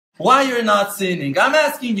Why you're not sinning? I'm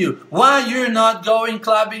asking you, why you're not going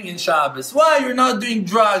clubbing in Shabbos? Why you're not doing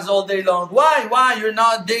drugs all day long? Why you're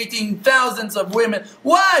not dating thousands of women?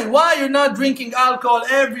 Why you're not drinking alcohol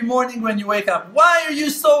every morning when you wake up? Why are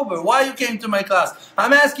you sober? Why you came to my class?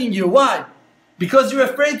 I'm asking you, why? Because you're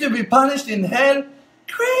afraid to be punished in hell?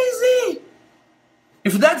 Crazy!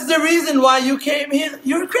 If that's the reason why you came here,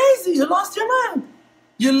 you're crazy. You lost your mind.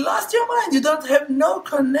 You lost your mind. You don't have no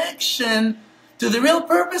connection to the real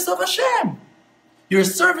purpose of Hashem. You're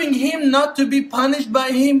serving Him not to be punished by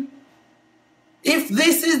Him. If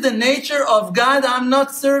this is the nature of God, I'm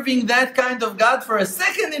not serving that kind of God for a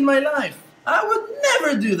second in my life. I would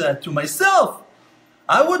never do that to myself.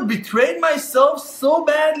 I would betray myself so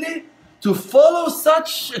badly to follow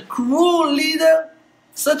such a cruel leader,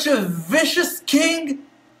 such a vicious king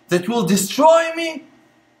that will destroy me.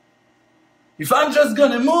 If I'm just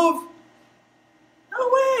gonna move, no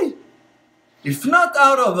way. If not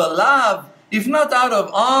out of a love, if not out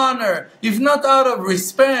of honor, if not out of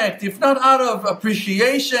respect, if not out of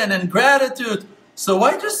appreciation and gratitude, so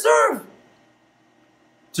why to serve?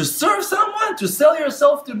 To serve someone? To sell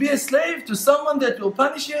yourself to be a slave to someone that will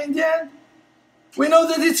punish you in the end? We know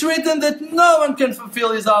that it's written that no one can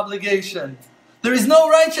fulfill his obligation. There is no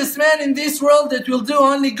righteous man in this world that will do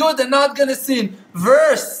only good and not gonna sin.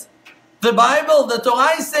 Verse. The Bible, the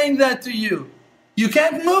Torah is saying that to you. You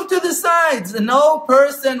can't move to the sides. No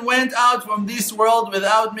person went out from this world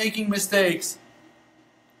without making mistakes.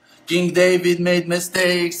 King David made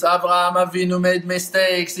mistakes. Abraham Avinu made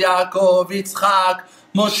mistakes. Yaakov, Yitzchak,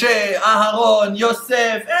 Moshe, Aharon,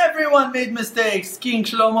 Yosef. Everyone made mistakes. King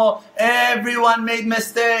Shlomo. Everyone made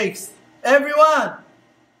mistakes. Everyone.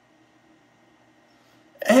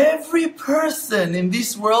 Every person in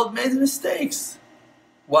this world made mistakes.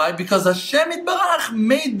 Why? Because Hashem Yitbarach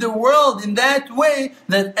made the world in that way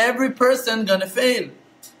that every person gonna fail.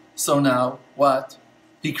 So now, what?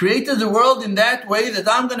 He created the world in that way that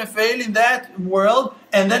I'm gonna fail in that world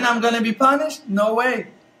and then I'm gonna be punished? No way.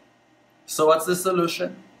 So what's the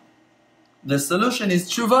solution? The solution is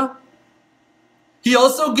tshuva. He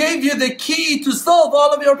also gave you the key to solve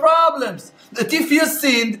all of your problems. That if you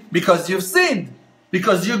sinned, because you've sinned,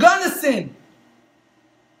 because you're gonna sin,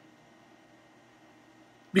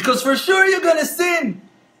 because for sure you're gonna sin.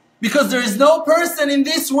 Because there is no person in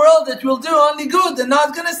this world that will do only good and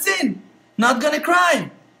not gonna sin, not gonna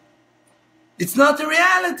cry. It's not a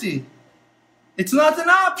reality. It's not an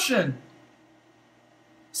option.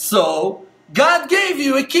 So, God gave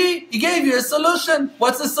you a key. He gave you a solution.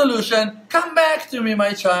 What's the solution? Come back to me,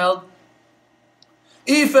 my child.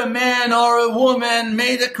 If a man or a woman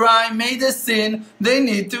made a crime, made a sin, they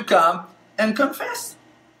need to come and confess.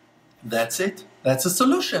 That's it. That's a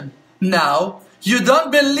solution. Now, you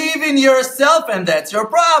don't believe in yourself and that's your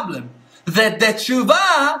problem. That the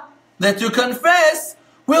tshuva, that you confess,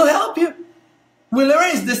 will help you. Will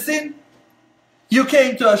erase the sin. You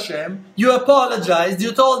came to Hashem, you apologized,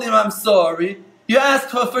 you told Him I'm sorry, you asked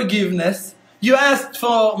for forgiveness, you asked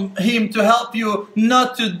for Him to help you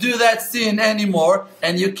not to do that sin anymore,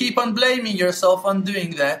 and you keep on blaming yourself on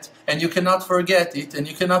doing that. And you cannot forget it, and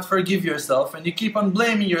you cannot forgive yourself, and you keep on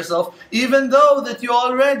blaming yourself, even though that you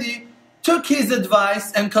already took His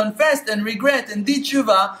advice and confessed and regret and did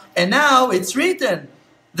tshuva, and now it's written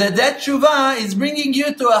that that tshuva is bringing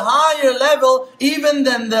you to a higher level even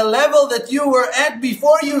than the level that you were at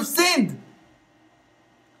before you sinned.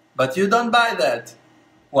 But you don't buy that.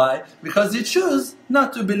 Why? Because you choose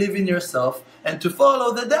not to believe in yourself and to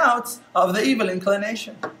follow the doubts of the evil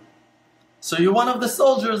inclination. So you're one of the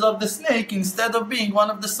soldiers of the snake instead of being one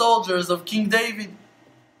of the soldiers of King David.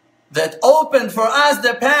 That opened for us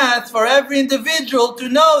the path for every individual to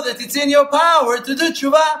know that it's in your power to do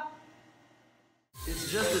tshuva.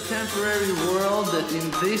 It's just a temporary world that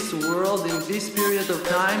in this world, in this period of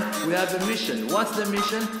time, we have a mission. What's the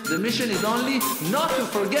mission? The mission is only not to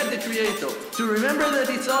forget the Creator. To remember that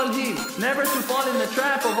it's all Him. Never to fall in the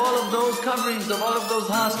trap of all of those coverings, of all of those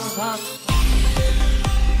husks.